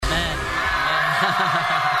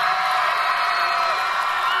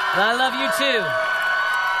Well, I love you too.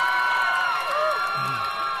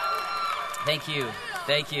 Thank you.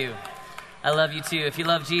 Thank you. I love you too. If you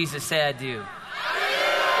love Jesus, say I do.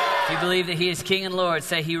 If you believe that he is King and Lord,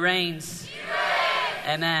 say he reigns.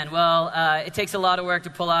 Amen. Well, it takes a lot of work to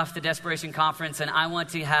pull off the Desperation Conference, and I want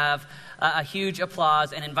to have a huge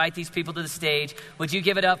applause and invite these people to the stage. Would you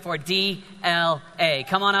give it up for DLA?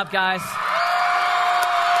 Come on up, guys.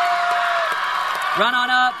 Run on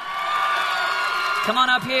up. Come on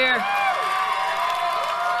up here.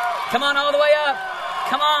 Come on all the way up.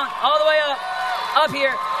 Come on all the way up. Up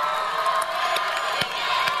here.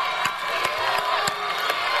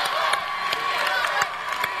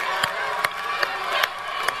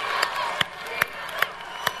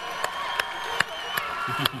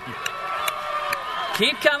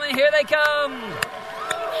 Keep coming. Here they come.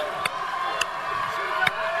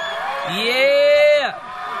 Yeah.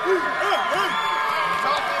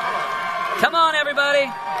 Come on,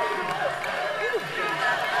 everybody.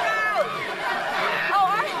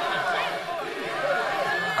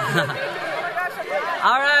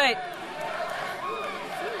 All right.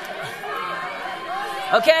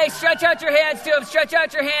 Okay, stretch out your hands to them. Stretch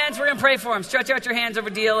out your hands. We're going to pray for them. Stretch out your hands over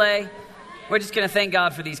DLA. We're just going to thank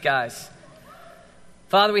God for these guys.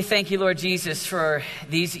 Father, we thank you, Lord Jesus, for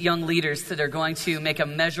these young leaders that are going to make a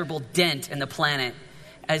measurable dent in the planet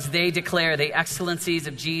as they declare the excellencies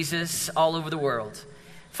of Jesus all over the world.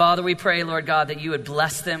 Father, we pray, Lord God, that you would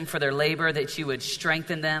bless them for their labor, that you would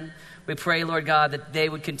strengthen them. We pray, Lord God, that they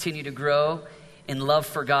would continue to grow in love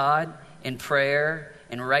for God, in prayer,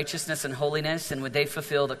 in righteousness and holiness, and would they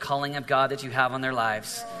fulfill the calling of God that you have on their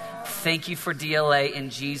lives. Thank you for DLA in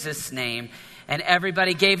Jesus' name. And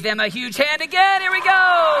everybody gave them a huge hand again. Here we go.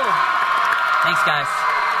 Thanks, guys.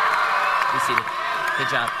 Be seated. Good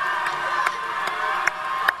job.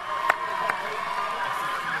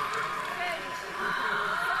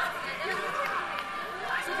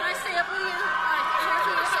 So can I stay up with you? Share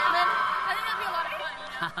through your sermon? I think that'd be a lot of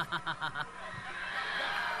fun,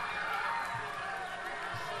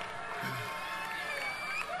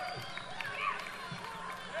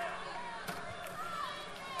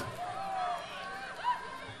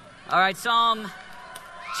 All right, Psalm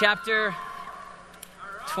chapter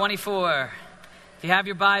 24. If you have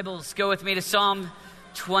your Bibles, go with me to Psalm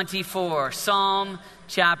 24. Psalm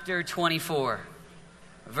chapter 24,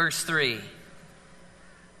 verse 3.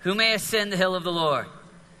 Who may ascend the hill of the Lord?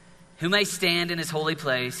 Who may stand in his holy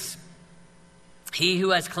place? He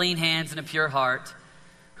who has clean hands and a pure heart,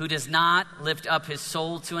 who does not lift up his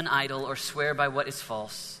soul to an idol or swear by what is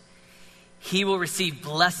false. He will receive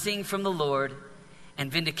blessing from the Lord and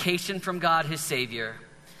vindication from God his Savior.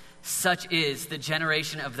 Such is the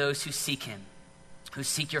generation of those who seek him, who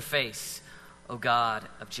seek your face, O God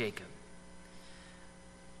of Jacob.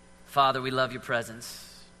 Father, we love your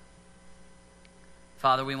presence.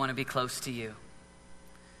 Father, we want to be close to you.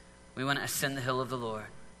 We want to ascend the hill of the Lord.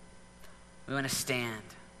 We want to stand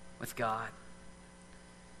with God.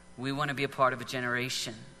 We want to be a part of a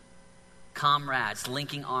generation, comrades,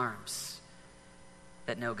 linking arms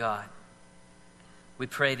that know God. We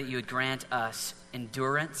pray that you would grant us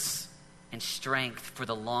endurance and strength for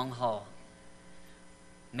the long haul.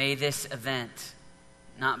 May this event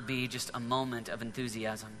not be just a moment of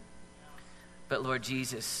enthusiasm, but Lord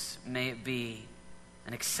Jesus, may it be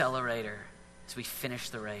an accelerator as we finish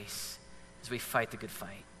the race, as we fight the good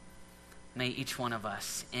fight. May each one of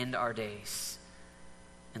us end our days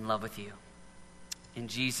in love with you. In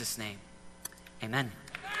Jesus' name, amen.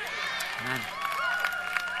 Amen.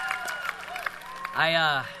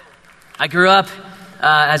 I grew up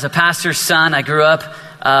as a pastor's son. I grew up,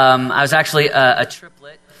 I was actually a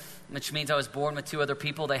triplet, which means I was born with two other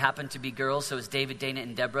people. They happened to be girls, so it was David, Dana,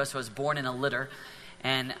 and Deborah. So I was born in a litter,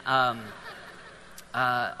 and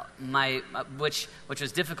which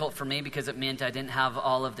was difficult for me because it meant I didn't have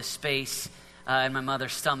all of the space in my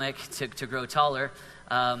mother's stomach to grow taller.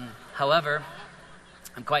 However,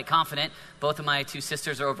 I'm quite confident. Both of my two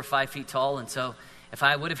sisters are over 5 feet tall, and so if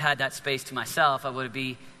I would have had that space to myself, I would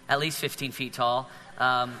be at least 15 feet tall,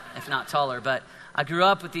 if not taller. But I grew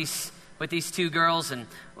up with these two girls, and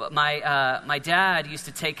my dad used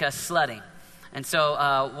to take us sledding. And so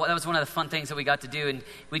that was one of the fun things that we got to do. And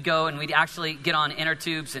we'd go and we'd actually get on inner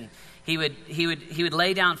tubes, and he would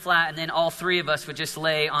lay down flat, and then all three of us would just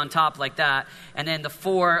lay on top like that. And then the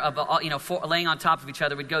four laying on top of each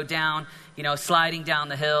other would go down, sliding down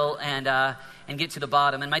the hill and get to the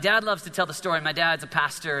bottom. And my dad loves to tell the story. My dad's a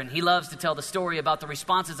pastor, and he loves to tell the story about the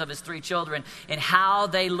responses of his three children and how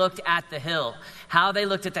they looked at the hill,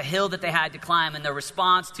 that they had to climb, and their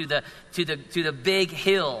response to the big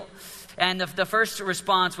hill. And the first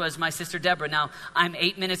response was my sister Deborah. Now, I'm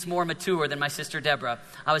 8 minutes more mature than my sister Deborah.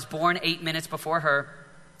 I was born 8 minutes before her.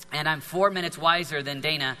 And I'm 4 minutes wiser than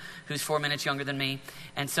Dana, who's 4 minutes younger than me.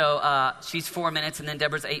 And so she's 4 minutes, and then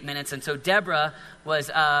Deborah's 8 minutes. And so Deborah was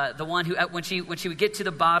the one who, when she would get to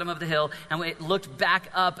the bottom of the hill and looked back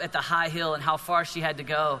up at the high hill and how far she had to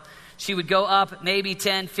go, she would go up maybe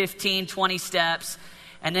 10, 15, 20 steps.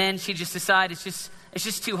 And then she'd just decide it's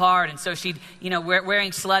just too hard. And so she'd,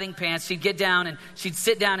 wearing sledding pants, she'd get down and she'd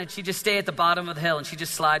sit down and she'd just stay at the bottom of the hill and she'd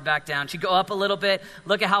just slide back down. She'd go up a little bit,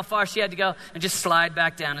 look at how far she had to go and just slide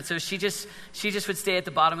back down. And so she just would stay at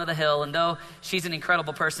the bottom of the hill. And though she's an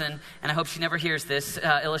incredible person, and I hope she never hears this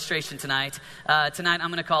illustration tonight I'm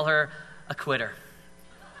going to call her a quitter.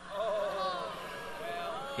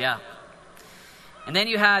 Yeah. And then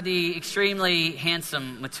you had the extremely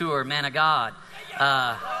handsome, mature man of God.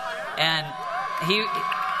 And he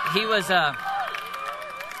was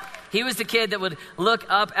the kid that would look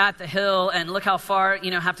up at the hill and look how far,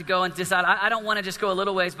 have to go and decide, I don't want to just go a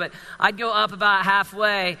little ways, but I'd go up about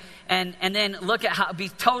halfway and then look at be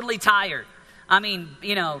totally tired. I mean,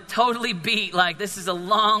 totally beat, like this is a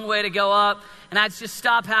long way to go up. And I'd just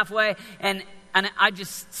stop halfway and I'd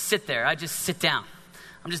just sit there. I'd just sit down.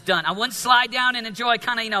 I'm just done. I wouldn't slide down and enjoy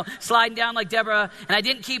kind of, sliding down like Deborah. And I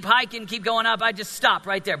didn't keep hiking, keep going up. I just stopped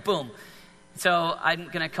right there. Boom. So I'm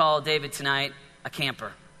going to call David tonight a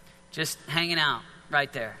camper. Just hanging out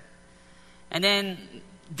right there. And then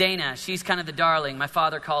Dana, she's kind of the darling. My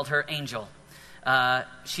father called her Angel.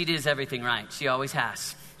 She does everything right. She always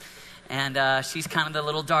has. And she's kind of the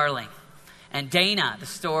little darling. And Dana, the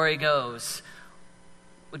story goes,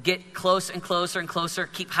 would get close and closer and closer,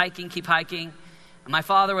 keep hiking. And my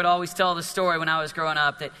father would always tell the story when I was growing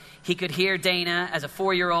up that he could hear Dana as a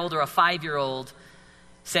 4-year-old or a 5-year-old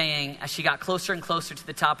saying, as she got closer and closer to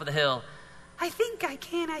the top of the hill, I think I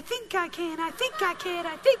can.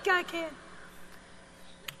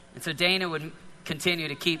 And so Dana would continue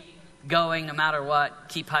to keep going no matter what,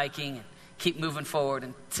 keep hiking and keep moving forward.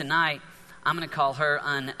 And tonight, I'm going to call her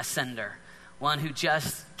an ascender, one who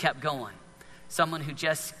just kept going, someone who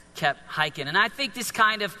just kept hiking. And I think this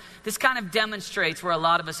kind of demonstrates where a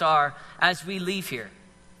lot of us are as we leave here.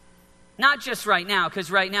 Not just right now,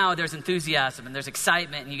 because right now there's enthusiasm and there's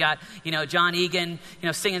excitement. And you got, John Egan,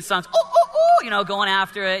 singing songs, going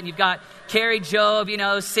after it. And you've got Carrie Job,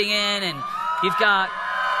 singing. And you've got,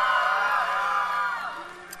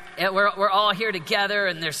 we're all here together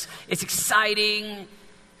and it's exciting.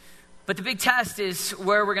 But the big test is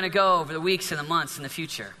where we're going to go over the weeks and the months in the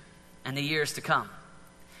future and the years to come.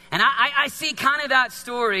 And I see kind of that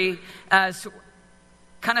story as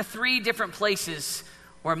kind of 3 different places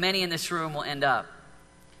where many in this room will end up.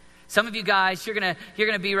 Some of you guys, you're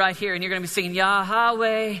gonna be right here and you're gonna be singing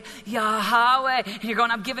Yahweh, Yahweh, and you're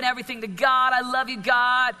going, I'm giving everything to God. I love you,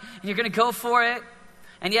 God, and you're gonna go for it.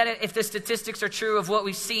 And yet, if the statistics are true of what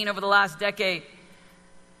we've seen over the last decade,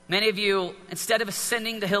 many of you, instead of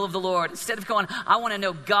ascending the hill of the Lord, instead of going, I want to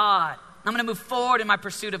know God, I'm going to move forward in my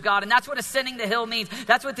pursuit of God. And that's what ascending the hill means.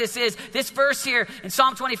 That's what this is. This verse here in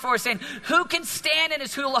Psalm 24 is saying, who can stand in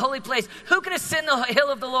his holy place? Who can ascend the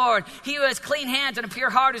hill of the Lord? He who has clean hands and a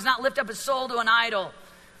pure heart, does not lift up his soul to an idol.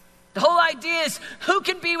 The whole idea is, who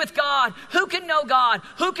can be with God? Who can know God?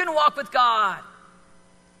 Who can walk with God?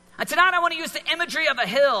 And tonight I want to use the imagery of a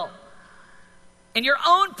hill. In your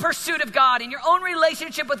own pursuit of God, in your own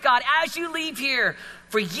relationship with God, as you leave here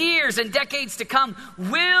for years and decades to come,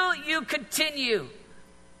 will you continue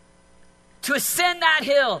to ascend that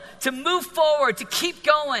hill, to move forward, to keep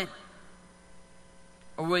going?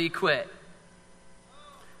 Or will you quit?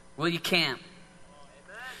 Will you camp?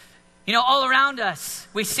 All around us,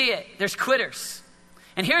 we see it. There's quitters.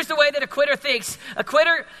 And here's the way that a quitter thinks. A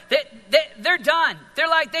quitter, they're done. They're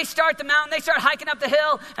like, they start the mountain, they start hiking up the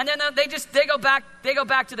hill, and then they go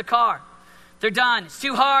back to the car. They're done. It's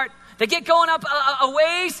too hard. They get going up a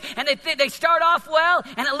ways, and they start off well,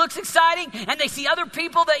 and it looks exciting, and they see other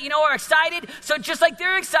people that are excited. So just like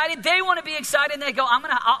they're excited, they want to be excited, and they go,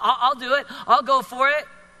 I'll do it. I'll go for it.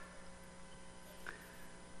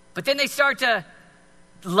 But then they start to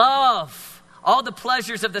love all the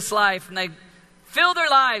pleasures of this life, and they fill their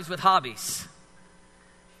lives with hobbies.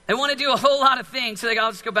 They want to do a whole lot of things, so they go,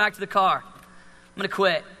 I'll just go back to the car. I'm going to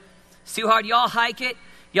quit. It's too hard. Y'all hike it.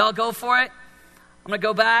 Y'all go for it. I'm going to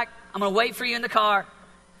go back. I'm going to wait for you in the car.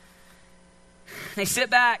 They sit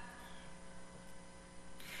back.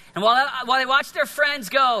 And while they watch their friends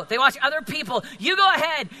go, they watch other people. You go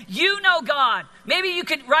ahead. You know God. Maybe you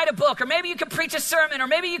could write a book, or maybe you could preach a sermon, or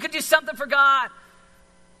maybe you could do something for God.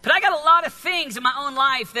 But I got a lot of things in my own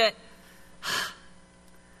life that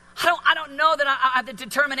I don't know that I have the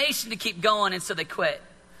determination to keep going, and so they quit.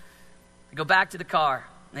 They go back to the car,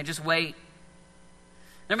 and they just wait.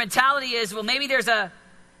 Their mentality is, well, maybe there's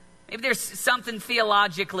something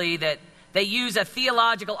theologically that they use a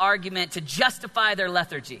theological argument to justify their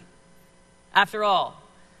lethargy. After all,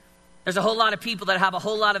 there's a whole lot of people that have a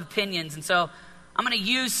whole lot of opinions, and so I'm going to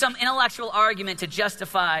use some intellectual argument to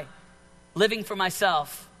justify living for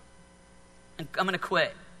myself, and I'm going to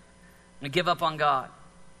quit. I'm going to give up on God.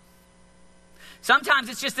 Sometimes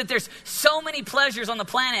it's just that there's so many pleasures on the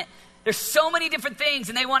planet. There's so many different things,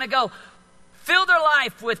 and they want to go fill their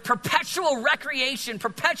life with perpetual recreation,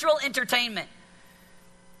 perpetual entertainment.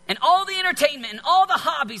 And all the entertainment and all the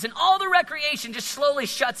hobbies and all the recreation just slowly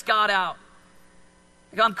shuts God out.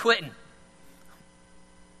 They go, I'm quitting.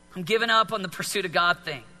 I'm giving up on the pursuit of God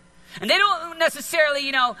thing. And they don't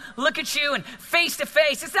necessarily, look at you and face to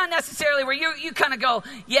face. It's not necessarily where you kind of go,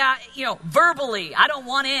 yeah, verbally, I don't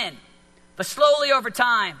want in. But slowly over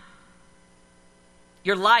time,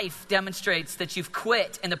 your life demonstrates that you've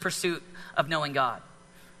quit in the pursuit of knowing God.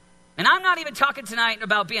 And I'm not even talking tonight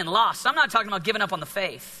about being lost. I'm not talking about giving up on the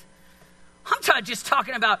faith. I'm just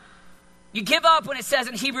talking about you give up when it says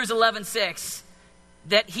in Hebrews 11:6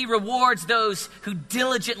 that he rewards those who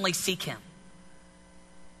diligently seek him.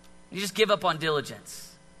 You just give up on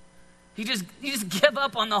diligence. You just give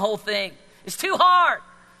up on the whole thing. It's too hard.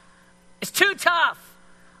 It's too tough.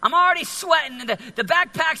 I'm already sweating, and the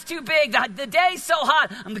backpack's too big. The day's so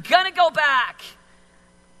hot. I'm going to go back.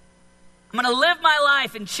 I'm going to live my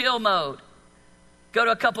life in chill mode. Go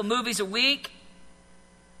to a couple movies a week.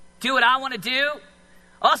 Do what I want to do.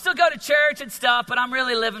 I'll still go to church and stuff, but I'm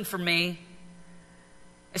really living for me.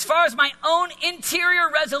 As far as my own interior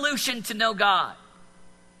resolution to know God,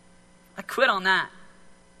 I quit on that.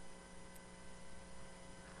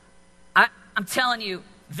 I'm telling you,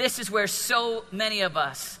 this is where so many of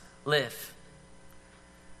us live.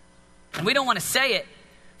 And we don't want to say it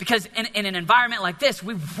because in an environment like this,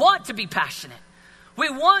 we want to be passionate. We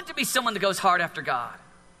want to be someone that goes hard after God.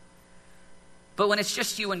 But when it's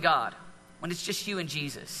just you and God, when it's just you and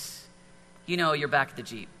Jesus, you're back at the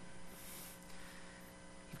Jeep.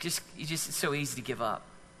 It's so easy to give up.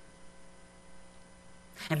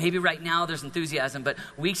 And maybe right now there's enthusiasm, but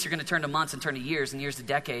weeks are going to turn to months and turn to years and years to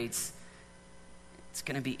decades. It's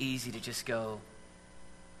going to be easy to just go,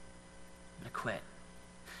 I'm going to quit.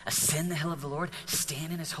 Ascend the hill of the Lord,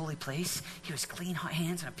 stand in his holy place. He was clean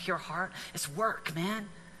hands and a pure heart. It's work, man.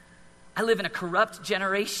 I live in a corrupt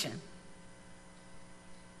generation.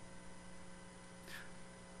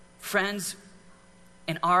 Friends,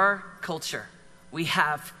 in our culture, we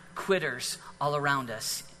have quitters all around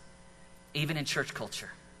us, even in church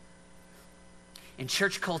culture. In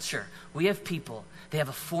church culture, we have people, they have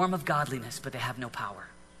a form of godliness, but they have no power.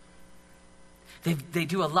 They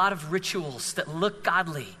do a lot of rituals that look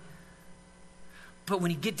godly. But when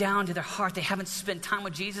you get down to their heart, they haven't spent time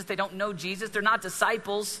with Jesus. They don't know Jesus. They're not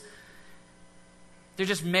disciples. They're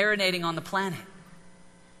just marinating on the planet.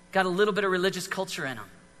 Got a little bit of religious culture in them.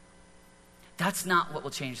 That's not what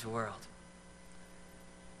will change the world.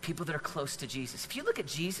 People that are close to Jesus. If you look at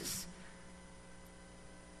Jesus,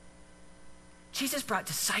 Jesus brought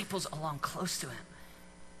disciples along close to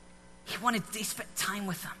him. They spent time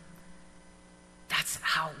with them. That's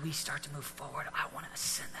how we start to move forward. I want to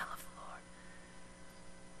ascend the hill of the Lord.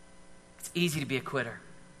 It's easy to be a quitter.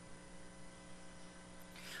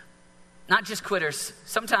 Not just quitters.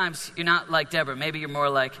 Sometimes you're not like Deborah. Maybe you're more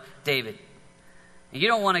like David. And you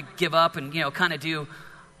don't want to give up and, kind of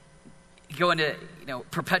go into,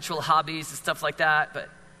 perpetual hobbies and stuff like that. But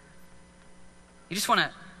you just want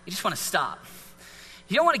to stop.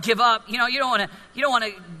 You don't want to give up. You don't want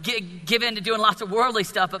to give in to doing lots of worldly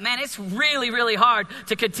stuff. But man, it's really, really hard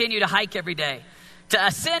to continue to hike every day, to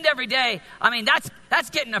ascend every day. I mean, that's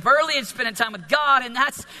getting up early and spending time with God, and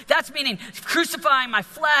that's meaning crucifying my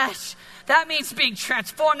flesh. That means being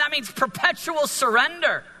transformed. That means perpetual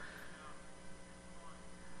surrender.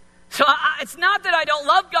 So it's not that I don't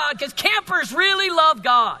love God, because campers really love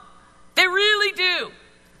God. They really do.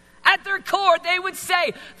 At their core, they would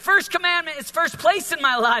say, first commandment is first place in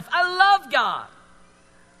my life. I love God.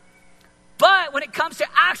 But when it comes to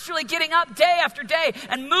actually getting up day after day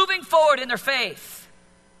and moving forward in their faith,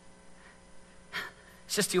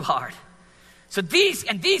 it's just too hard. So these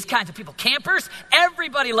kinds of people, campers,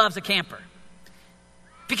 everybody loves a camper.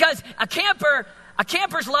 Because a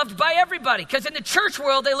camper's loved by everybody. Because in the church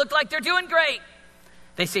world, they look like they're doing great.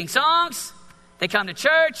 They sing songs. They come to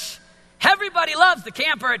church. Everybody loves the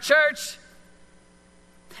camper at church.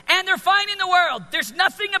 And they're fine in the world. There's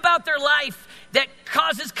nothing about their life that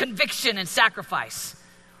causes conviction and sacrifice.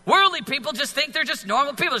 Worldly people just think they're just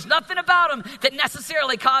normal people. There's nothing about them that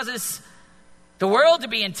necessarily causes the world to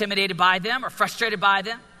be intimidated by them or frustrated by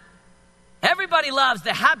them. Everybody loves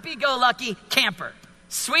the happy-go-lucky camper.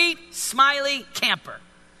 Sweet, smiley camper.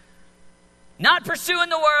 Not pursuing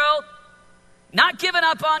the world, not giving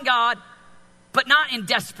up on God, but not in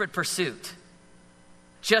desperate pursuit.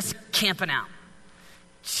 Just camping out,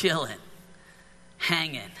 chilling,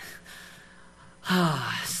 hanging,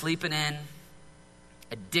 sleeping in,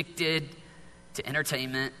 addicted to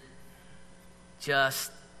entertainment,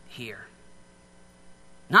 just here.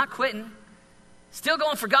 Not quitting, still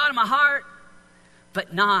going for God in my heart,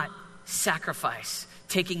 but not sacrifice,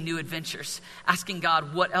 taking new adventures, asking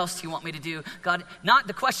God, what else do you want me to do? God, not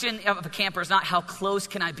the question of a camper is not how close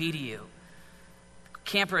can I be to you?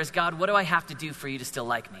 Camper is, God, what do I have to do for you to still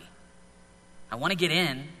like me? I want to get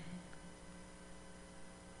in.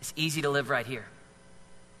 It's easy to live right here.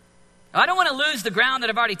 I don't want to lose the ground that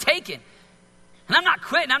I've already taken. And I'm not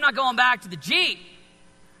quitting. I'm not going back to the Jeep.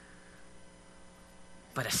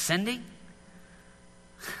 But ascending,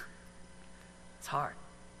 it's hard.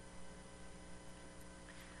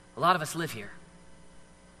 A lot of us live here.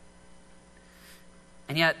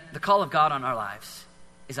 And yet, the call of God on our lives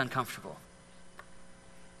is uncomfortable.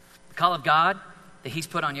 The call of God that He's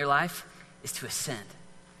put on your life is to ascend,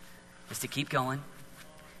 is to keep going,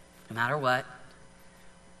 no matter what.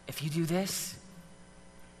 If you do this,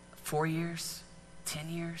 4 years, 10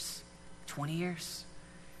 years, 20 years,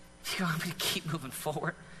 if you go, I'm going to keep moving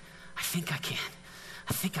forward. I think I can.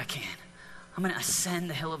 I think I can. I'm going to ascend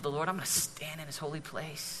the hill of the Lord. I'm going to stand in His holy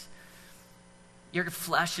place. Your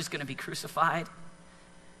flesh is going to be crucified.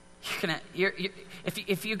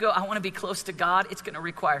 If you go, I want to be close to God, it's going to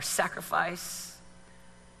require sacrifice.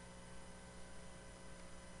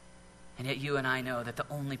 And yet you and I know that the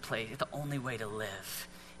only way to live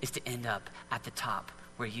is to end up at the top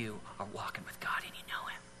where you are walking with God and you know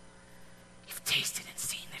Him. You've tasted and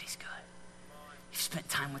seen that He's good. You've spent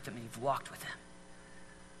time with Him and you've walked with Him.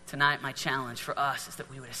 Tonight, my challenge for us is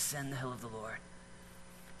that we would ascend the hill of the Lord.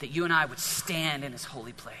 That you and I would stand in His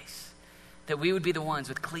holy place. That we would be the ones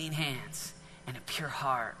with clean hands and a pure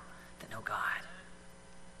heart that know God.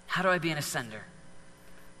 How do I be an ascender?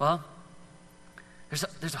 Well,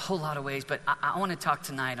 there's a whole lot of ways, but I want to talk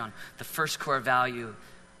tonight on the first core value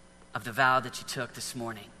of the vow that you took this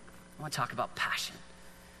morning. I want to talk about passion.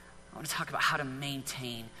 I want to talk about how to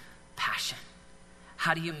maintain passion.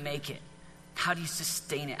 How do you make it? How do you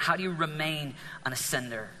sustain it? How do you remain an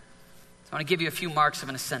ascender? So I want to give you a few marks of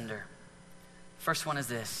an ascender. First one is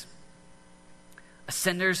this.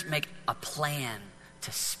 Ascenders make a plan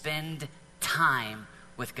to spend time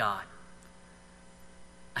with God.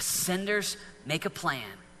 Ascenders make a plan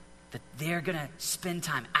that they're going to spend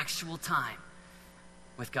time, actual time,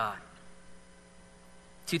 with God.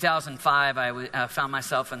 2005, I found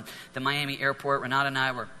myself in the Miami airport. Renata and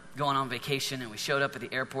I were going on vacation, and we showed up at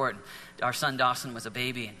the airport, and our son Dawson was a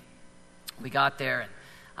baby. And we got there,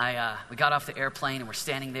 and we got off the airplane, and we're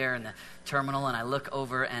standing there in the terminal, and I look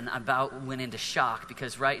over, and I about went into shock,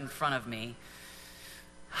 because right in front of me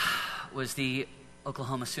was the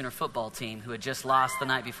Oklahoma Sooner football team, who had just lost the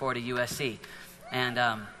night before to USC.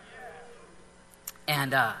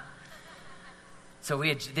 So they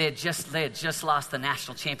had just lost the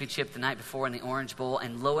national championship the night before in the Orange Bowl,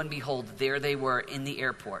 and lo and behold, there they were in the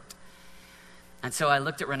airport. And so I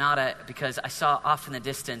looked at Renata because I saw off in the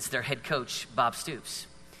distance their head coach, Bob Stoops.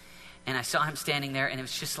 And I saw him standing there, and it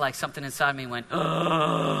was just like something inside me went,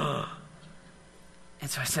 "Ugh." And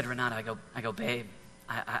so I said, Renata, I go, babe,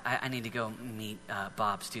 I need to go meet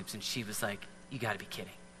Bob Stoops. And she was like, you got to be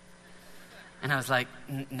kidding. And I was like,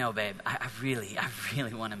 no, babe, I really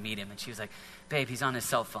want to meet him. And she was like, babe, he's on his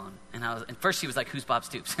cell phone. And first she was like, who's Bob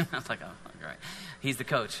Stoops? And I was like, oh, all right. He's the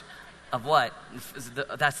coach of what?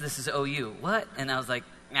 This is OU. What? And I was like,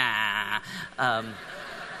 nah.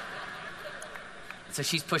 So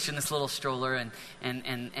she's pushing this little stroller, and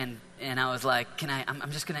I was like, can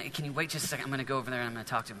you wait just a second? I'm going to go over there and I'm going to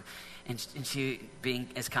talk to him. And she, being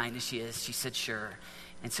as kind as she is, she said, sure.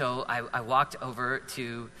 And so I walked over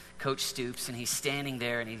to Coach Stoops, and he's standing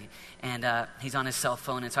there, and he's on his cell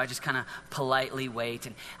phone. And so I just kind of politely wait.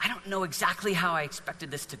 And I don't know exactly how I expected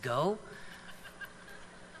this to go,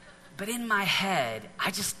 but in my head,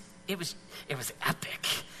 it was epic,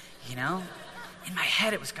 you know? In my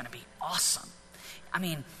head, it was going to be awesome. I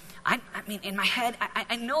mean, in my head,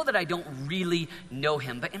 I know that I don't really know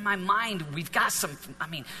him, but in my mind, we've got some,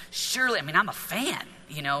 surely, I'm a fan,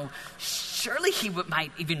 you know, surely he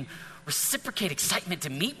might even reciprocate excitement to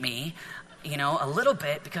meet me, you know, a little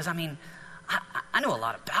bit, because, I know a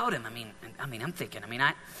lot about him. I'm thinking,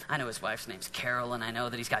 I know his wife's name's Carol, and I know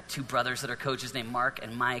that he's got two brothers that are coaches named Mark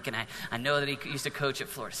and Mike, and I know that he used to coach at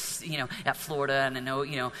Florida, and I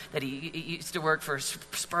know, that he used to work for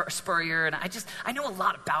Spurrier, and I know a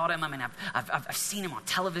lot about him. I've seen him on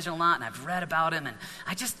television a lot, and I've read about him, and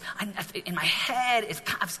in my head, it's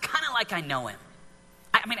kind of like I know him.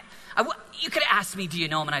 You could have asked me, do you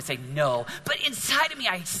know him? And I'd say no. But inside of me,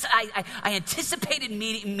 I anticipated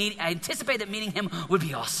that meeting him would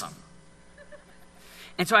be awesome.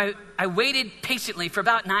 And so I waited patiently for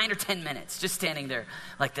about 9 or 10 minutes, just standing there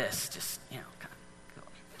like this, just,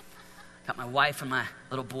 got my wife and my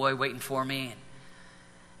little boy waiting for me. And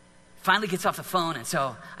finally gets off the phone, and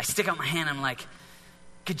so I stick out my hand, and I'm like,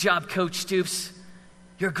 good job, Coach Stoops.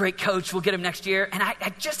 You're a great coach. We'll get him next year. And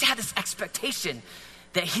I just had this expectation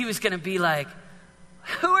that he was going to be like,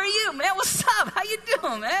 who are you, man? What's up? How you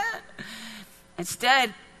doing, man?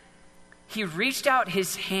 Instead, he reached out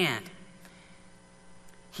his hand.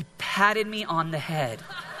 He patted me on the head.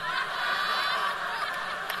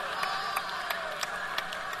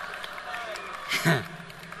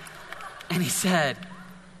 And he said,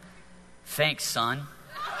 thanks, son.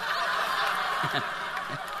 I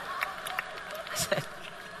said,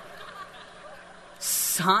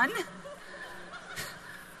 son?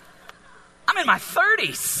 I'm in my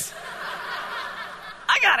 30s.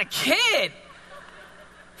 I got a kid.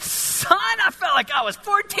 Son, I felt like I was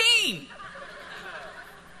 14.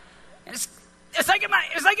 And it's like in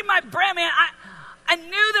my brain, man. I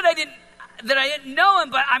knew that I didn't know him,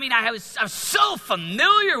 but I was so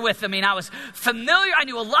familiar with him. I was familiar. I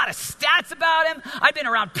knew a lot of stats about him. I'd been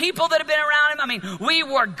around people that have been around him. We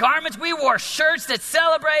wore garments, we wore shirts that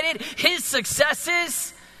celebrated his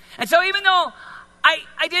successes. And so even though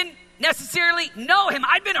I didn't necessarily know him,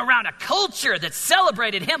 I'd been around a culture that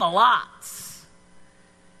celebrated him a lot.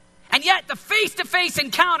 And yet the face-to-face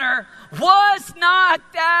encounter was not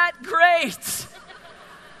that great.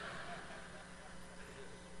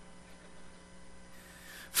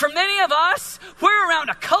 For many of us, we're around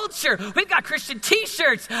a culture. We've got Christian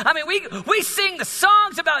t-shirts. We sing the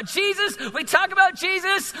songs about Jesus. We talk about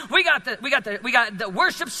Jesus. We got the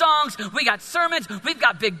worship songs. We got sermons. We've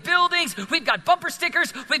got big buildings. We've got bumper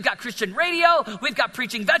stickers. We've got Christian radio. We've got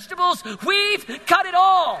preaching vegetables. We've got it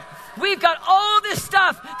all. We've got all this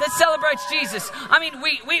stuff that celebrates Jesus.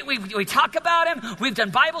 We talk about him. We've done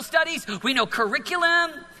Bible studies. We know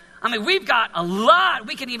curriculum. We've got a lot.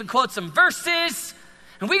 We can even quote some verses.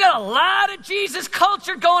 And we got a lot of Jesus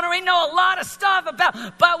culture going on. We know a lot of stuff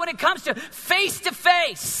about, but when it comes to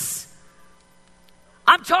face-to-face,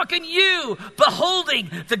 I'm talking you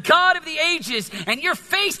beholding the God of the ages, and you're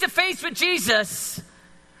face-to-face with Jesus.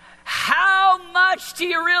 How much do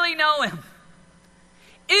you really know him?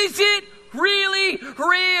 Is it really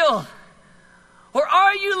real? Or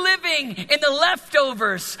are you living in the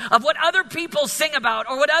leftovers of what other people sing about,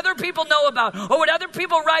 or what other people know about, or what other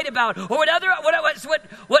people write about, or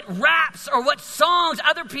what raps or what songs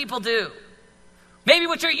other people do? Maybe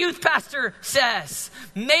what your youth pastor says.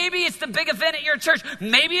 Maybe it's the big event at your church.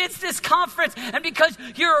 Maybe it's this conference. And because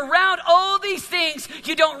you're around all these things,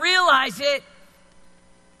 you don't realize it.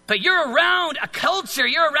 But you're around a culture,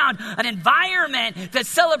 you're around an environment that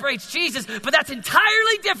celebrates Jesus, but that's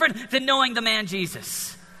entirely different than knowing the man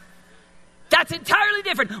Jesus. That's entirely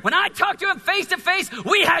different. When I talked to him face to face,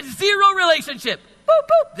 we had zero relationship. Boop,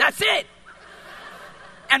 boop, that's it.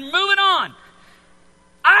 And moving on.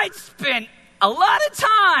 I'd spent a lot of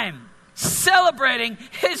time celebrating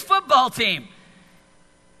his football team.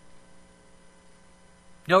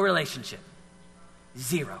 No relationship.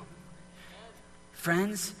 Zero.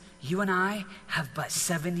 Friends, you and I have but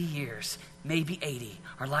 70 years, maybe 80.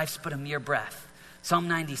 Our life's but a mere breath. Psalm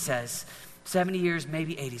 90 says, 70 years,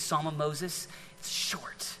 maybe 80. Psalm of Moses, it's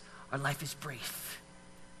short. Our life is brief.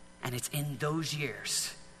 And it's in those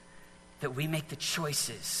years that we make the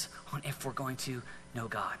choices on if we're going to know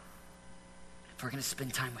God, if we're going to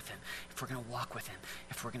spend time with him, if we're going to walk with him,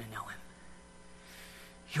 if we're going to know him.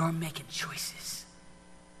 You're making choices.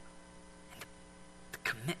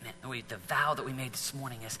 Commitment, the vow that we made this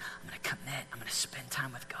morning is, I'm going to commit, I'm going to spend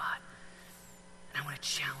time with God. And I want to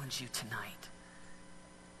challenge you tonight.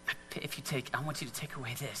 I want you to take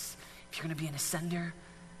away this. If you're going to be an ascender,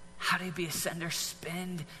 how do you be an ascender?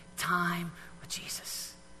 Spend time with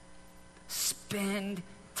Jesus. Spend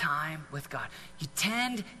time with God. You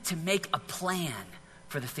tend to make a plan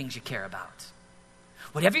for the things you care about.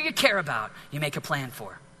 Whatever you care about, you make a plan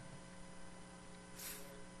for.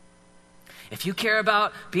 If you care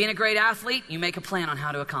about being a great athlete, you make a plan on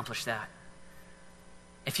how to accomplish that.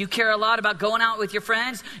 If you care a lot about going out with your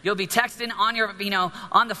friends, you'll be texting on your,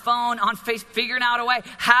 on the phone, on Facebook, figuring out a way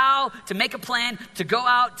how to make a plan to go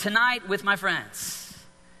out tonight with my friends.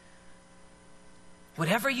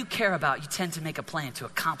 Whatever you care about, you tend to make a plan to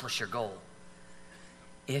accomplish your goal.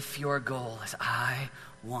 If your goal is, I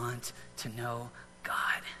want to know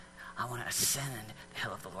God. I want to ascend the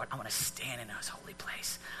hill of the Lord. I want to stand in his holy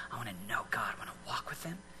place. I want to know God. I want to walk with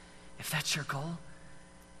him. If that's your goal,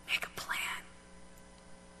 make a plan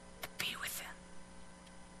to be with him,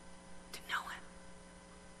 to know him.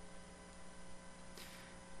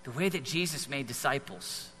 The way that Jesus made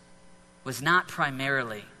disciples was not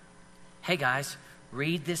primarily, hey guys,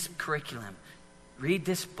 read this curriculum, read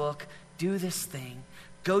this book, do this thing,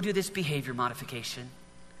 go do this behavior modification.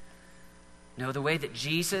 No, the way that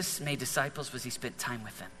Jesus made disciples was he spent time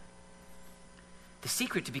with them. The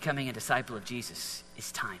secret to becoming a disciple of Jesus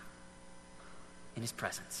is time in his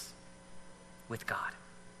presence with God.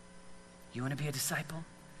 You want to be a disciple?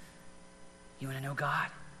 You want to know God?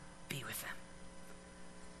 Be with him.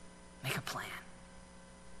 Make a plan.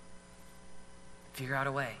 Figure out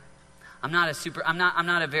a way. I'm not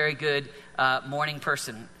a very good morning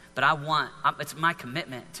person, but it's my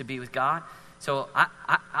commitment to be with God. So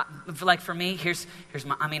for me, here's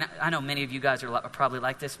my, I know many of you guys are probably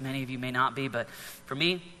like this. Many of you may not be, but for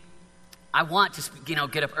me, I want to,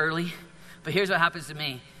 get up early. But here's what happens to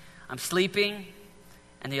me. I'm sleeping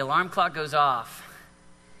and the alarm clock goes off.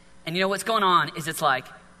 And you know what's going on is it's like,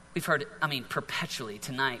 we've heard, perpetually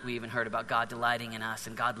tonight we even heard about God delighting in us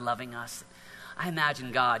and God loving us. I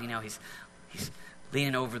imagine God, he's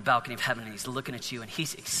leaning over the balcony of heaven and he's looking at you and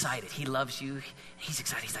he's excited. He loves you. He's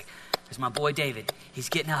excited. He's like, there's my boy David. He's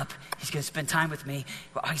getting up. He's going to spend time with me.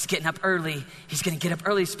 He's getting up early. He's going to get up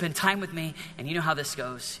early to spend time with me. And you know how this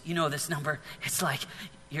goes. You know this number. It's like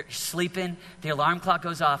you're sleeping. The alarm clock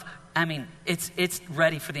goes off. It's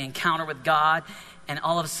ready for the encounter with God. And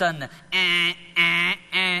all of a sudden,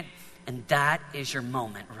 and that is your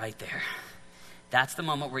moment right there. That's the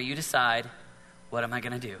moment where you decide, what am I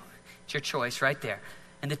going to do? It's your choice right there.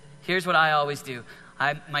 And here's what I always do.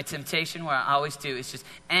 My temptation, what I always do, is just,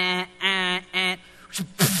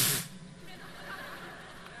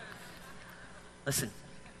 Listen,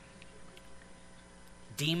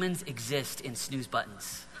 demons exist in snooze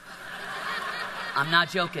buttons. I'm not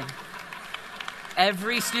joking.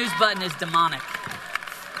 Every snooze button is demonic.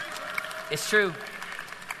 It's true.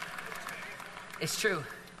 It's true.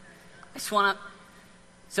 I just want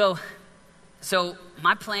to, so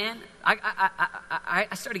my plan, I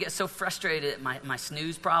started to get so frustrated at my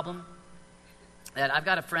snooze problem that I've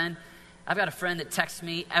got a friend that texts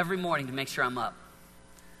me every morning to make sure I'm up.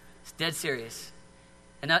 It's dead serious.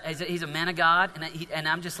 And he's a man of God, and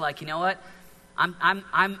I'm just like, you know what?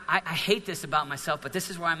 I hate this about myself, but this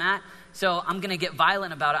is where I'm at. So I'm going to get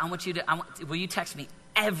violent about it. Will you text me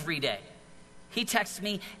every day? He texts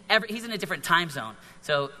me he's in a different time zone,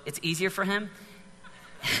 so it's easier for him.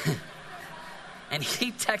 And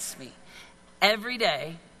he texts me every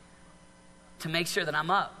day to make sure that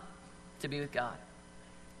I'm up to be with God.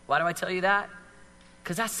 Why do I tell you that?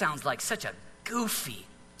 Because that sounds like such a goofy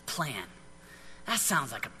plan. That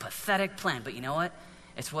sounds like a pathetic plan, but you know what?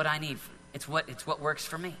 It's what I need. It's what works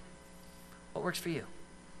for me. What works for you?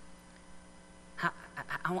 How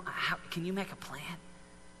can you make a plan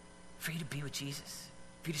for you to be with Jesus?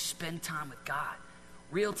 For you to spend time with God,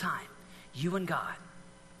 real time, you and God.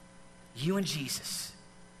 You and Jesus.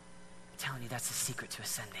 I'm telling you, that's the secret to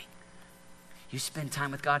ascending. You spend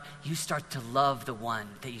time with God, you start to love the one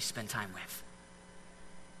that you spend time with.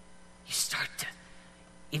 You start to,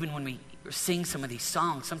 even when we sing some of these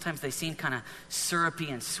songs, sometimes they seem kind of syrupy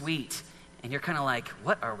and sweet, and you're kind of like,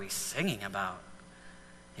 what are we singing about?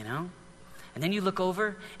 And then you look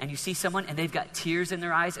over and you see someone and they've got tears in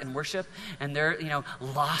their eyes in worship and they're,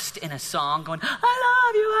 lost in a song going, I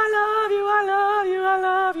love you, I love you, I love you, I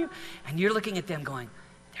love you. And you're looking at them going,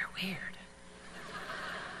 they're weird.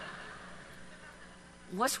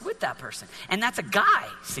 What's with that person? And that's a guy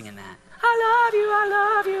singing that. I love you, I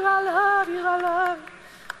love you, I love you, I love you.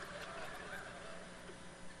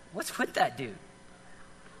 What's with that dude?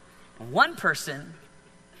 One person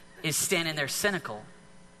is standing there cynical.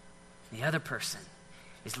 The other person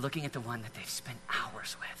is looking at the one that they've spent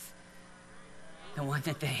hours with. The one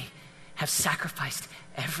that they have sacrificed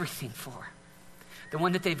everything for. The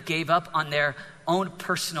one that they've gave up on their own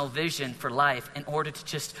personal vision for life in order to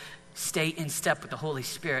just stay in step with the Holy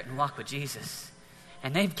Spirit and walk with Jesus.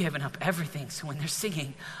 And they've given up everything. So when they're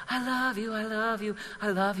singing, I love you, I love you, I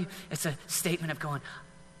love you, it's a statement of going,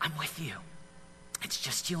 I'm with you. It's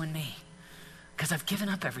just you and me. Because I've given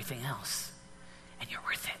up everything else. And you're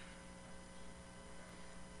worth it.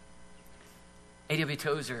 A.W.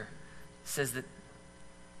 Tozer says that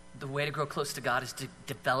the way to grow close to God is to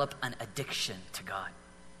develop an addiction to God.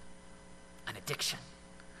 An addiction.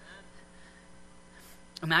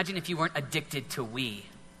 Imagine if you weren't addicted to we,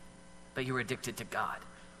 but you were addicted to God.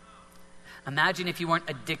 Imagine if you weren't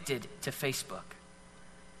addicted to Facebook,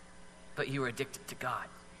 but you were addicted to God.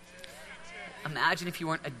 Imagine if you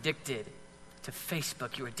weren't addicted to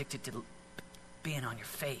Facebook, you were addicted to being on your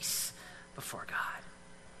face before God.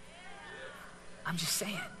 I'm just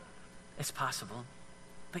saying, it's possible.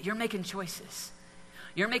 But you're making choices.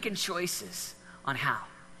 You're making choices on how.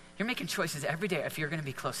 You're making choices every day if you're going to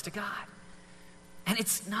be close to God. And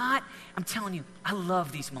it's not, I'm telling you, I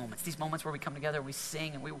love these moments where we come together, we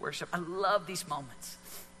sing and we worship. I love these moments.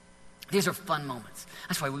 These are fun moments.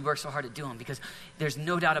 That's why we work so hard to do them, because there's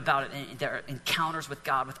no doubt about it. And there are encounters with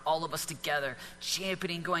God, with all of us together,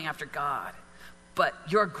 championing, going after God. But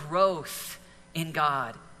your growth in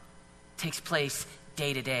God takes place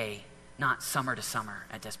day to day, not summer to summer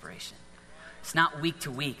at Desperation. It's not week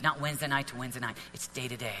to week, not Wednesday night to Wednesday night. It's day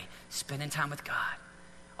to day, spending time with God.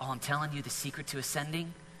 Oh, I'm telling you, the secret to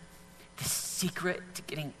ascending, the secret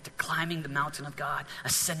to climbing the mountain of God,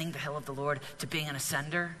 ascending the hill of the Lord, to being an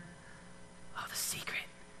ascender. Oh, the secret,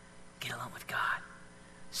 get alone with God.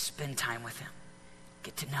 Spend time with him.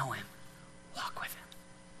 Get to know him. Walk with him.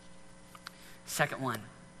 Second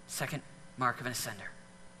mark of an ascender.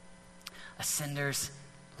 Ascenders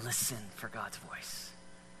listen for God's voice.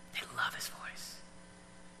 They love his voice.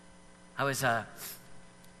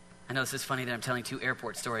 I know this is funny that I'm telling two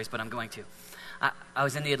airport stories, but I'm going to. I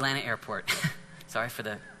was in the Atlanta airport. Sorry for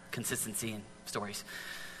the consistency in stories.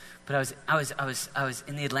 But I was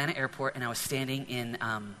in the Atlanta airport, and I was standing in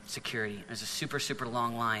security. It was a super, super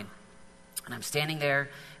long line. And I'm standing there,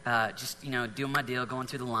 just, doing my deal, going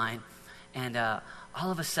through the line. And all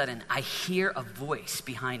of a sudden, I hear a voice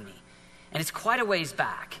behind me. And it's quite a ways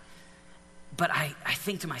back. But I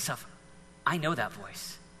think to myself, I know that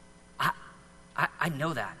voice. I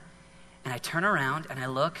know that. And I turn around and I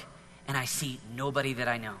look and I see nobody that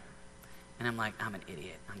I know. And I'm like, I'm an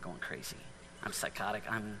idiot. I'm going crazy. I'm psychotic.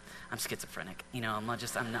 I'm schizophrenic. I'm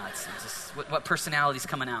nuts. What personality's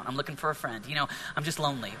coming out? I'm looking for a friend. I'm just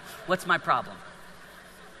lonely. What's my problem?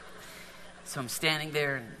 So I'm standing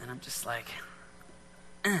there and I'm just like,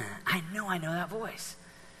 I know that voice.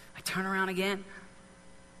 I turn around again.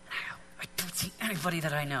 And I don't see anybody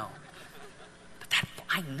that I know.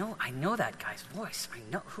 I know that guy's voice. I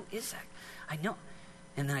know, who is that? I know.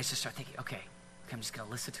 And then I just start thinking, okay, I'm just going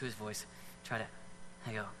to listen to his voice. I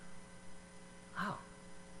go, oh,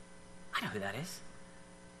 I know who that is.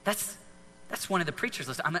 That's one of the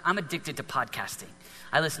preachers. I'm addicted to podcasting.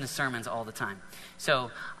 I listen to sermons all the time.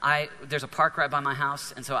 So there's a park right by my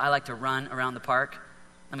house, and so I like to run around the park.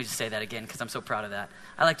 Let me just say that again, because I'm so proud of that.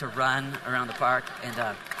 I like to run around the park, and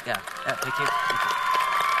thank you.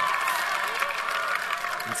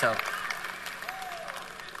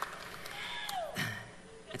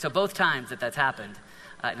 And so both times that's happened,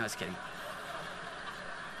 no, I was kidding.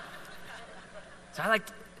 So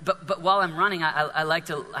but while I'm running, I like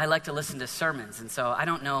to listen to sermons, and so I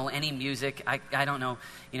don't know any music. I don't know,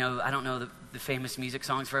 I don't know the famous music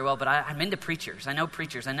songs very well, but I'm into preachers. I know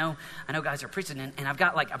preachers. I know guys who are preaching, and I've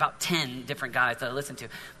got like about 10 different guys that I listen to.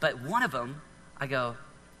 But one of them, I go,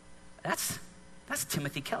 that's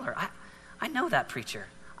Timothy Keller. I know that preacher.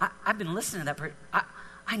 I've been listening to that preacher.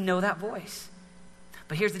 I know that voice.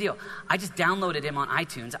 But here's the deal. I just downloaded him on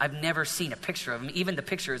iTunes. I've never seen a picture of him. Even the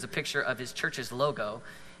picture is a picture of his church's logo.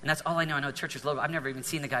 And that's all I know. I know the church's logo. I've never even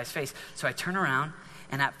seen the guy's face. So I turn around,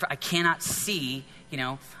 and I cannot see,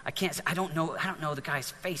 I don't know the guy's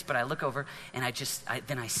face, but I look over, and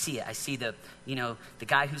then I see it. I see the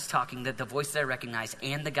guy who's talking, the voice that I recognize,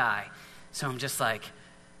 and the guy. So I'm just like,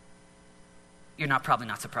 you're probably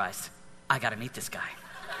not surprised. I got to meet this guy.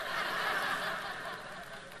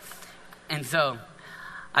 And so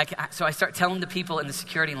I start telling the people in the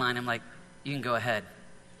security line, I'm like, you can go ahead.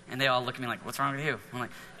 And they all look at me like, what's wrong with you? I'm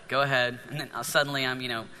like, go ahead. And then suddenly I'm,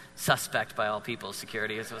 suspect by all people.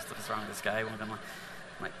 Security is, what's wrong with this guy? I'm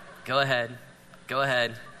like, go ahead.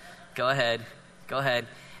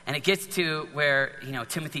 And it gets to where,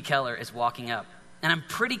 Timothy Keller is walking up. And I'm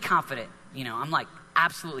pretty confident, I'm like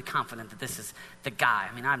absolutely confident that this is the guy.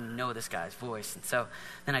 I mean, I know this guy's voice. And so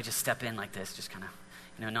then I just step in like this, just kind of,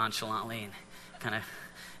 nonchalantly and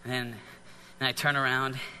then I turn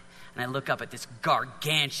around and I look up at this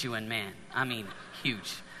gargantuan man. I mean,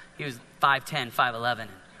 huge. He was 5'10", 5'11".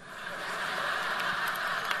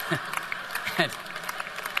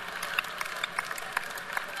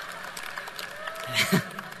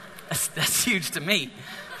 That's huge to me.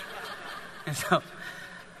 And so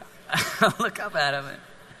I look up at him and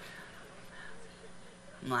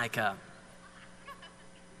I'm like,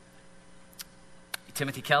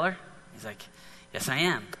 Timothy Keller? He's like, yes, I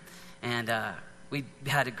am. And we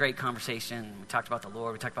had a great conversation. We talked about the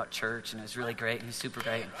Lord. We talked about church, and it was really great. And he was super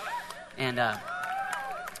great. And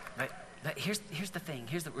but here's the thing.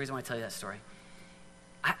 Here's the reason why I tell you that story.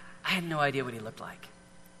 I had no idea what he looked like,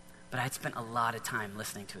 but I'd spent a lot of time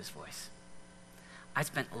listening to his voice. I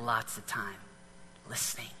spent lots of time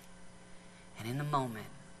listening. And in the moment,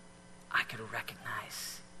 I could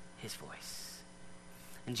recognize his voice.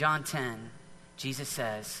 In John 10, Jesus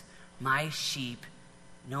says, my sheep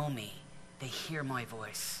know me. They hear my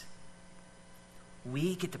voice.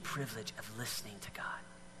 We get the privilege of listening to God.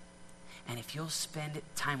 And if you'll spend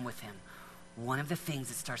time with him, one of the things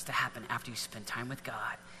that starts to happen after you spend time with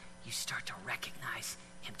God, you start to recognize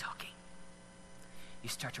him talking. You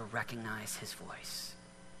start to recognize his voice.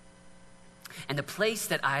 And the place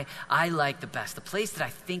that I like the best, the place that I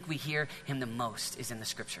think we hear him the most is in the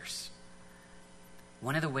scriptures.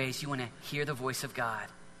 One of the ways you want to hear the voice of God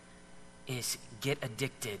is get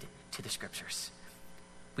addicted to the scriptures.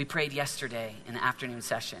 We prayed yesterday in the afternoon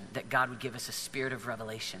session that God would give us a spirit of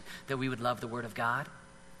revelation, that we would love the word of God.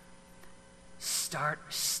 Start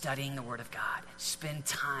studying the word of God. Spend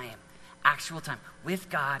time, actual time with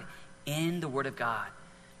God in the word of God.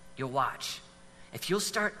 You'll watch. If you'll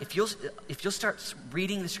start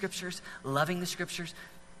reading the scriptures, loving the scriptures,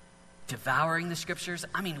 devouring the scriptures,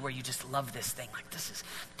 I mean where you just love this thing, like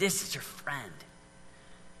this is your friend.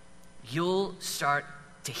 You'll start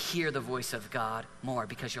to hear the voice of God more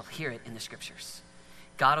because you'll hear it in the scriptures.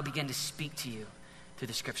 God will begin to speak to you through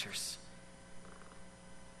the scriptures.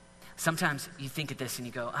 Sometimes you think of this and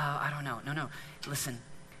you go, oh, I don't know. No. Listen,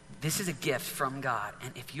 this is a gift from God.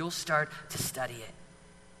 And if you'll start to study it,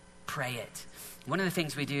 pray it. One of the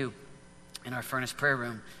things we do in our furnace prayer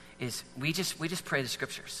room is we just pray the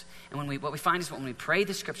scriptures. And what we find is when we pray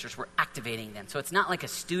the scriptures, we're activating them. So it's not like a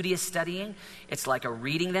studious studying. It's like a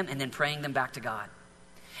reading them and then praying them back to God.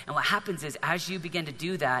 And what happens is as you begin to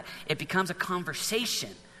do that, it becomes a conversation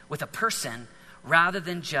with a person rather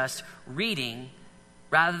than just reading,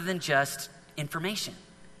 rather than just information.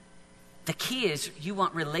 The key is you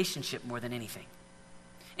want relationship more than anything.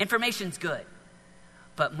 Information's good,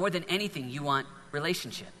 but more than anything, you want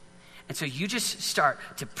relationship. And so you just start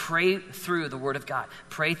to pray through the word of God.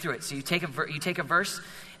 Pray through it. So you take a verse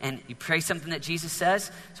and you pray something that Jesus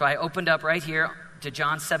says. So I opened up right here to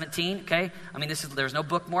John 17, okay? I mean, there's no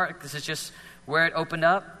bookmark. This is just where it opened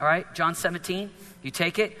up, all right? John 17, you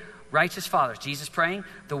take it. Righteous Father, Jesus praying,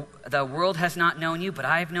 the world has not known you, but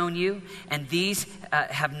I have known you, and these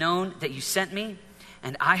have known that you sent me,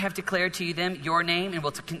 and I have declared to them your name, and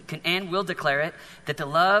will declare it, that the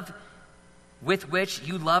love with which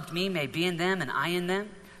you loved me may be in them and I in them.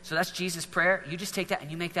 So that's Jesus' prayer. You just take that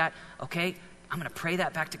and you make that, okay, I'm going to pray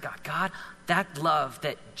that back to God. God, that love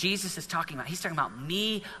that Jesus is talking about, he's talking about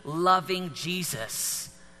me loving Jesus.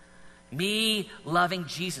 Me loving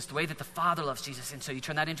Jesus, the way that the Father loves Jesus. And so you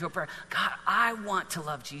turn that into a prayer. God, I want to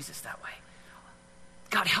love Jesus that way.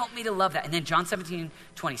 God, help me to love that. And then John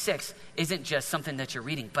 17:26 isn't just something that you're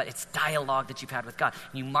reading, but it's dialogue that you've had with God.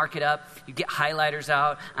 And you mark it up. You get highlighters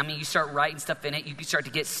out. I mean, you start writing stuff in it. You start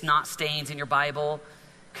to get snot stains in your Bible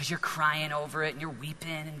because you're crying over it and you're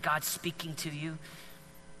weeping and God's speaking to you. And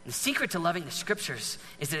the secret to loving the scriptures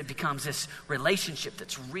is that it becomes this relationship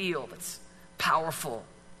that's real, that's powerful.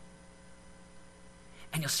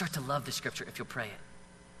 And you'll start to love the scripture if you'll pray it.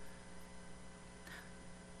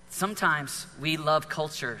 Sometimes we love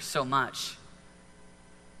culture so much.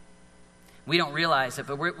 We don't realize it,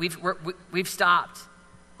 but we've stopped.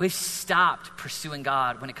 We've stopped pursuing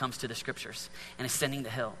God when it comes to the scriptures and ascending the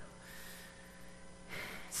hill.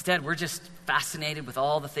 Instead, we're just fascinated with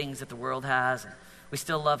all the things that the world has. And we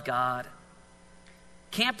still love God.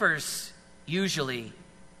 Campers usually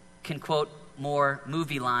can quote more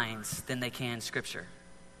movie lines than they can scripture.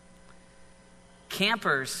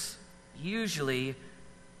 Campers usually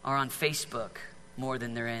are on Facebook more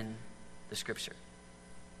than they're in the scripture.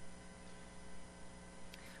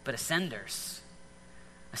 But ascenders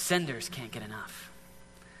can't get enough.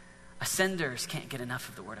 Ascenders can't get enough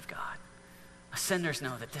of the word of God. Ascenders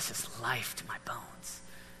know that this is life to my bones.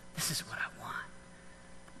 This is what I want.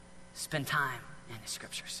 Spend time in the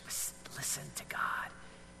scriptures. Listen to God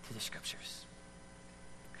through the scriptures.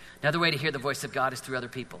 Another way to hear the voice of God is through other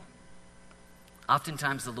people.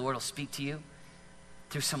 Oftentimes the Lord will speak to you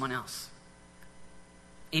through someone else.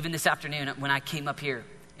 Even this afternoon when I came up here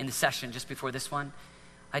in the session just before this one,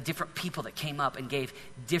 I had different people that came up and gave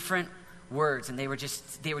different words, and they were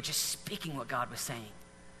just speaking what God was saying.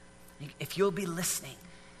 If you'll be listening,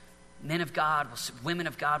 men of God, women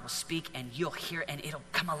of God will speak, and you'll hear, and it'll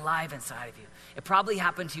come alive inside of you. It probably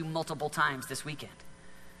happened to you multiple times this weekend.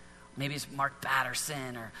 Maybe it's Mark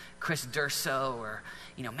Batterson or Chris Durso or,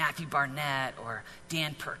 Matthew Barnett or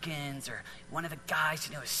Dan Perkins or one of the guys,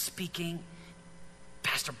 is speaking.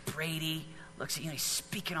 Pastor Brady looks at you and he's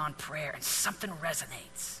speaking on prayer, and something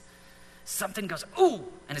resonates. Something goes, ooh,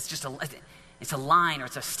 and it's a line or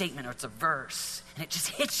it's a statement or it's a verse, and it just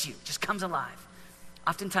hits you, just comes alive.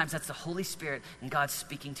 Oftentimes that's the Holy Spirit and God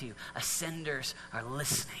speaking to you. Ascenders are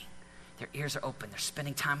listening. Their ears are open. They're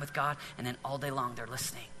spending time with God, and then all day long they're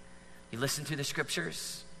listening. You listen through the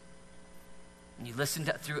scriptures, and you listen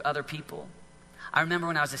through other people. I remember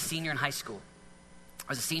when I was a senior in high school.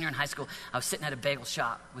 I was sitting at a bagel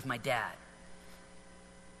shop with my dad.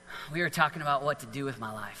 We were talking about what to do with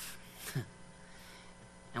my life.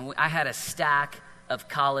 And I had a stack of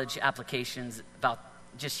college applications, about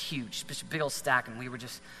just huge, just a big old stack, and we were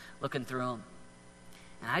just looking through them.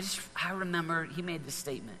 And I remember he made this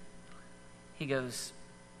statement. He goes,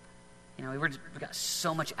 we got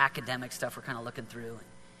so much academic stuff we're kind of looking through. And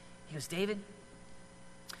he goes, David,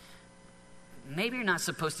 maybe you're not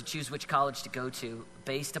supposed to choose which college to go to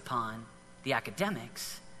based upon the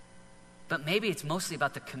academics, but maybe it's mostly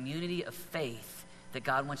about the community of faith that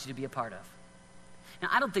God wants you to be a part of. Now,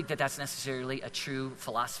 I don't think that that's necessarily a true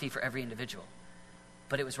philosophy for every individual,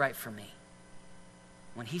 but it was right for me.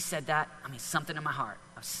 When he said that, something in my heart.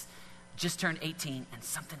 I was just turned 18, and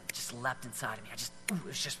something just leapt inside of me. It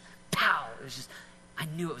was just, pow. I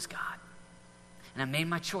knew it was God. And I made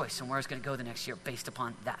my choice on where I was going to go the next year based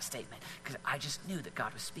upon that statement, because I just knew that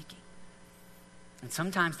God was speaking. And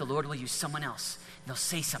sometimes the Lord will use someone else, and they'll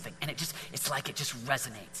say something, and it's like it just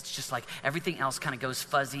resonates. It's just like everything else kind of goes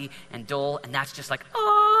fuzzy and dull, and that's just like,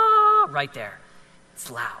 right there.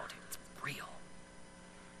 It's loud. It's real.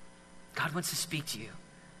 God wants to speak to you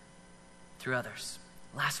through others.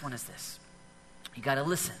 Last one is this. You got to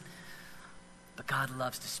listen. But God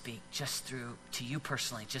loves to speak to you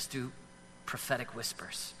personally, just through prophetic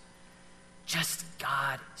whispers. Just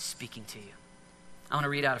God speaking to you. I want to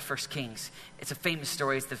read out of 1 Kings. It's a famous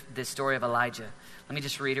story. It's the story of Elijah. Let me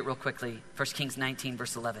just read it real quickly. 1 Kings 19,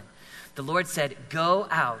 verse 11. The Lord said, "Go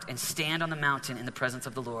out and stand on the mountain in the presence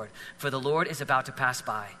of the Lord, for the Lord is about to pass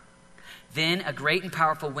by." Then a great and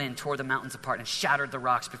powerful wind tore the mountains apart and shattered the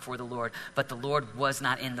rocks before the Lord, but the Lord was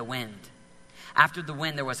not in the wind. After the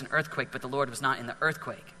wind there was an earthquake, but the Lord was not in the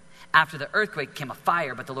earthquake. After the earthquake came a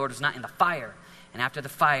fire, but the Lord was not in the fire. And after the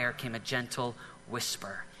fire came a gentle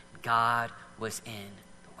whisper. God was in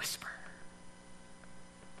the whisper.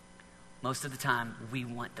 Most of the time, we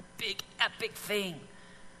want the big, epic thing.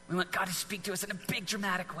 We want God to speak to us in a big,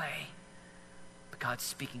 dramatic way. But God's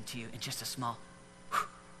speaking to you in just a small,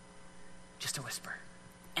 just a whisper.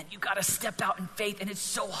 And you got to step out in faith, and it's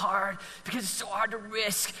so hard because it's so hard to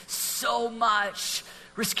risk so much.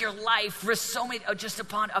 Risk your life, risk so many, just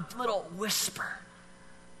upon a little whisper.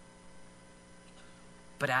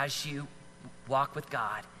 But as you walk with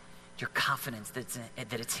God, your confidence that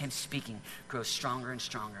it's Him speaking grows stronger and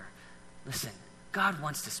stronger. Listen, God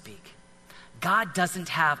wants to speak. God doesn't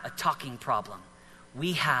have a talking problem.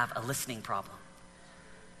 We have a listening problem.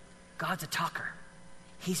 God's a talker.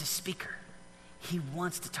 He's a speaker. He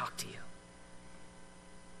wants to talk to you.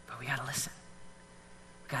 But we got to listen.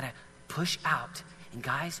 We got to push out. And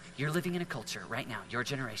guys, you're living in a culture right now, your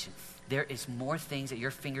generation. There is more things at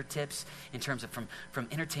your fingertips in terms of from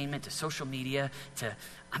entertainment to social media to,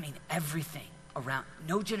 everything around.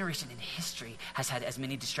 No generation in history has had as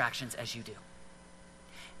many distractions as you do.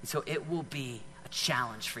 And so it will be a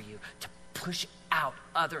challenge for you to push out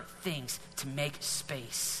other things, to make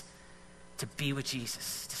space, to be with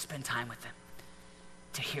Jesus, to spend time with Him,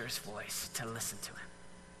 to hear His voice, to listen to Him,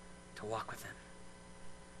 to walk with Him.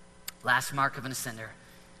 Last mark of an ascender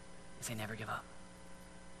is they never give up.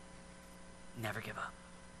 Never give up.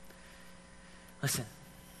 Listen,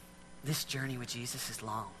 this journey with Jesus is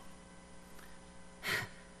long.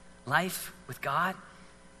 Life with God,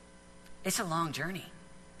 it's a long journey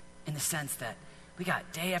in the sense that we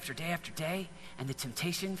got day after day after day, and the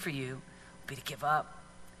temptation for you will be to give up,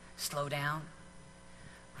 slow down.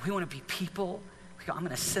 We want to be people. We go, I'm going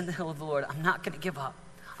to ascend the hill of the Lord. I'm not going to give up.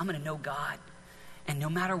 I'm going to know God. And no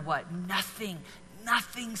matter what,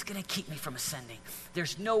 nothing's going to keep me from ascending.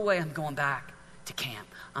 There's no way I'm going back to camp.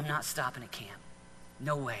 I'm not stopping at camp.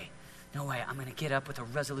 No way. I'm going to get up with a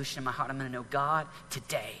resolution in my heart. I'm going to know God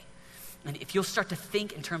today. And if you'll start to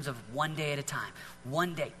think in terms of one day at a time,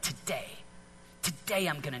 one day, today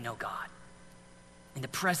I'm going to know God. In the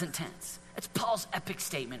present tense. That's Paul's epic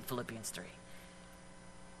statement in Philippians 3.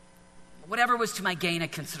 Whatever was to my gain, I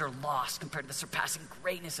consider loss compared to the surpassing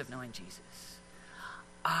greatness of knowing Jesus.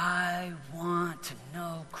 I want to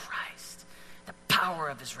know Christ, the power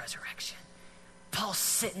of his resurrection. Paul's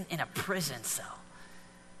sitting in a prison cell.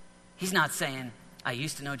 He's not saying, I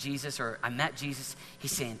used to know Jesus or I met Jesus.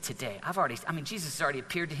 He's saying today. Jesus has already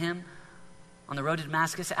appeared to him on the road to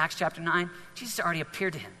Damascus, Acts chapter 9. Jesus already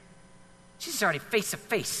appeared to him. Jesus already face to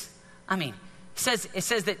face. It says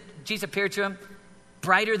that Jesus appeared to him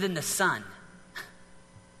brighter than the sun.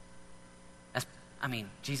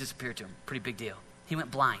 Jesus appeared to him. Pretty big deal. He went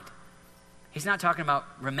blind. He's not talking about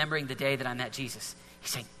remembering the day that I met Jesus. He's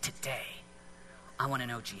saying, today, I want to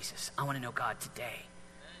know Jesus. I want to know God today.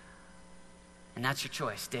 And that's your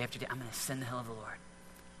choice, day after day. I'm going to ascend the hill of the Lord.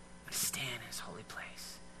 I'm going to stand in his holy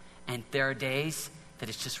place. And there are days that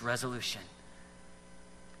it's just resolution.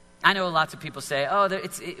 I know lots of people say,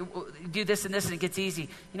 do this and it gets easy.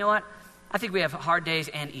 You know what? I think we have hard days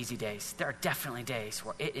and easy days. There are definitely days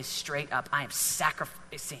where it is straight up. I am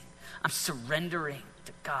sacrificing. I'm surrendering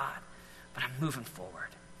to God, but I'm moving forward.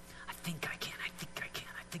 I think I can. I'm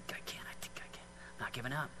not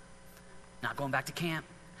giving up. Not going back to camp.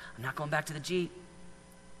 I'm not going back to the Jeep.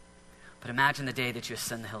 But imagine the day that you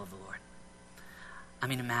ascend the hill of the Lord.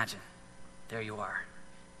 Imagine. There you are.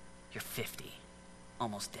 You're 50.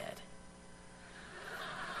 Almost dead.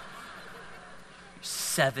 You're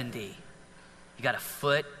 70. You got a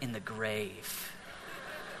foot in the grave.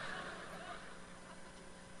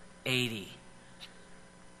 80.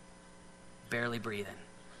 Barely breathing.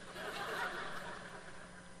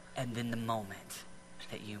 And then the moment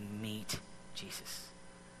that you meet Jesus.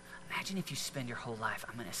 Imagine if you spend your whole life,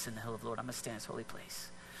 I'm going to ascend the hill of the Lord. I'm going to stand in his holy place.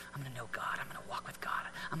 I'm going to know God. I'm going to walk with God.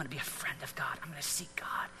 I'm going to be a friend of God. I'm going to seek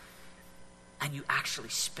God. And you actually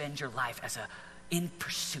spend your life as in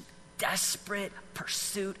pursuit, desperate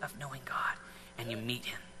pursuit of knowing God. And you meet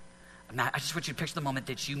him. I just want you to picture the moment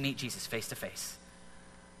that you meet Jesus face to face.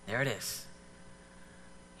 There it is.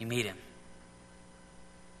 You meet him.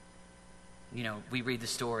 We read the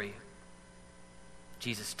story.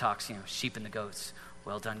 Jesus talks, sheep and the goats.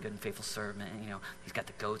 Well done, good and faithful servant. And, he's got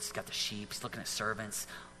the goats, he's got the sheep, he's looking at servants.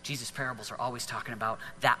 Jesus' parables are always talking about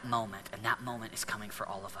that moment, and that moment is coming for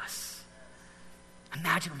all of us.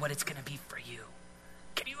 Imagine what it's going to be for you.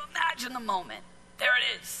 Can you imagine the moment? There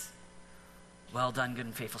it is. Well done, good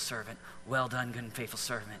and faithful servant. Well done, good and faithful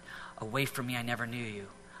servant. Away from me, I never knew you.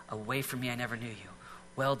 Away from me, I never knew you.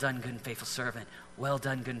 Well done, good and faithful servant. Well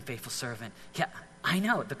done, good and faithful servant. Yeah, I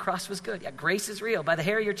know. The cross was good. Yeah, grace is real. By the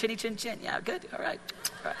hair of your chinny chin chin. Yeah, good. All right.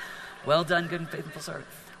 Well done, good and faithful servant.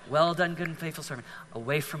 Well done, good and faithful servant.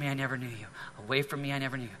 Away from me, I never knew you. Away from me, I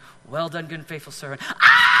never knew you. Well done, good and faithful servant.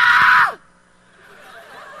 Ah!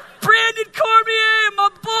 Brandon Cormier, my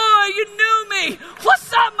boy, you knew me.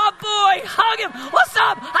 What's up, my boy? Hug him. What's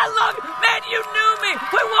up? I love you. Man, you knew me.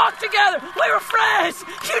 We walked together. We were friends.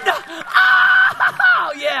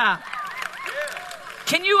 Oh, yeah.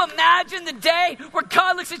 Can you imagine the day where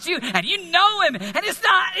God looks at you and you know him and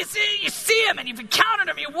you see him and you've encountered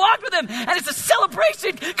him, you walked with him and it's a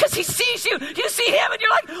celebration because he sees you. You see him and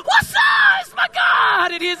you're like, what's up? It's my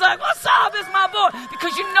God. And he's like, what's up? It's my boy.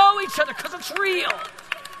 Because you know each other because it's real.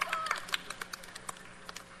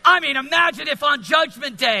 Imagine if on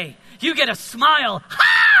Judgment Day you get a smile.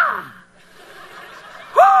 Ha!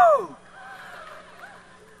 Woo!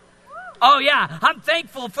 Oh yeah, I'm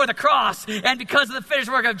thankful for the cross. And because of the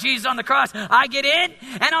finished work of Jesus on the cross, I get in.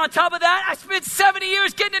 And on top of that, I spent 70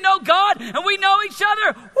 years getting to know God. And we know each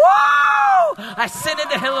other. Woo! I ascended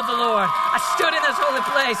the hill of the Lord. I stood in this holy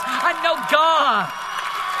place. I know God.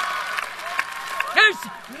 There's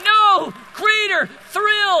no greater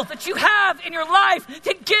thrill that you have in your life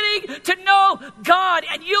than getting to know God.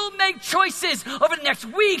 And you'll make choices over the next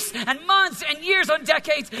weeks and months and years and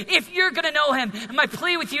decades if you're going to know him. And my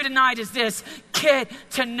plea with you tonight is this: get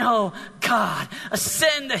to know God.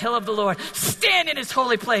 Ascend the hill of the Lord. Stand in his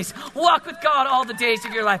holy place. Walk with God all the days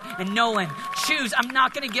of your life and know him. Choose. I'm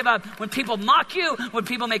not going to give up. When people mock you, when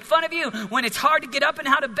people make fun of you, when it's hard to get up and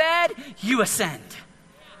out of bed, you ascend.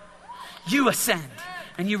 You ascend.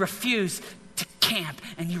 And you refuse to camp,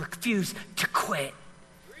 and you refuse to quit.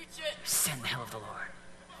 Ascend the hill of the Lord.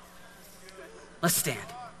 Let's stand.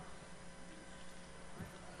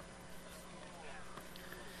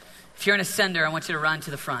 If you're an ascender, I want you to run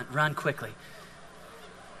to the front. Run quickly.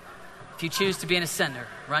 If you choose to be an ascender,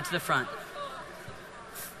 run to the front.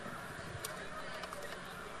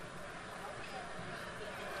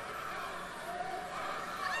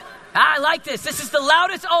 I like this. This is the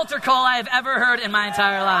loudest altar call I have ever heard in my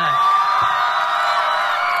entire life.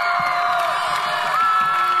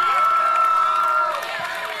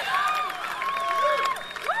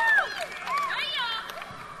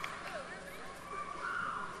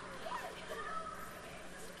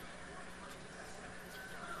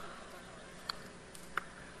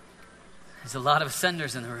 There's a lot of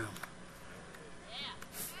ascenders in the room.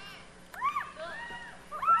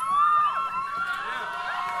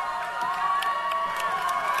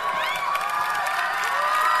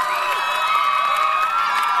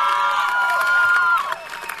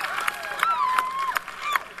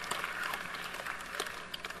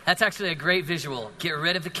 That's actually a great visual. Get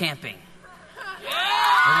rid of the camping. We're going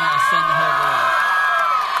to ascend the hill of the Lord.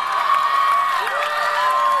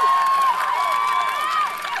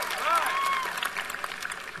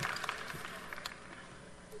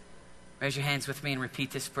 Raise your hands with me and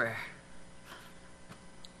repeat this prayer.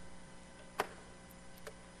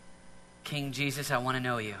 King Jesus, I want to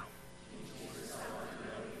know you.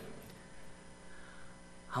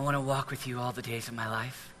 I want to walk with you all the days of my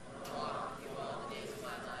life.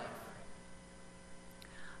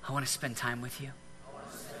 I want to spend time with you.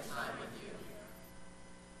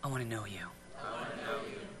 I want to know you.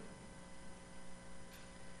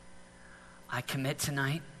 I commit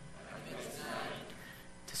tonight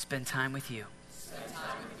to spend time with you,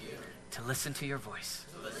 to listen to your voice.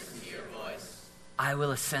 I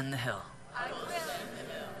will ascend the hill.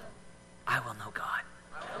 I will know God.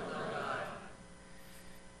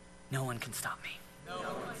 No one can stop me.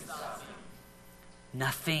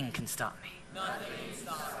 Nothing can stop me.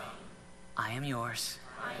 I am yours.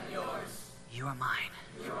 You are mine.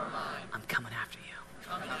 I'm coming after you.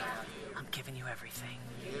 I'm giving you everything.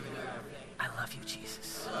 I love you,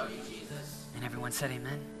 Jesus. And everyone said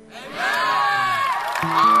amen.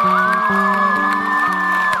 Amen.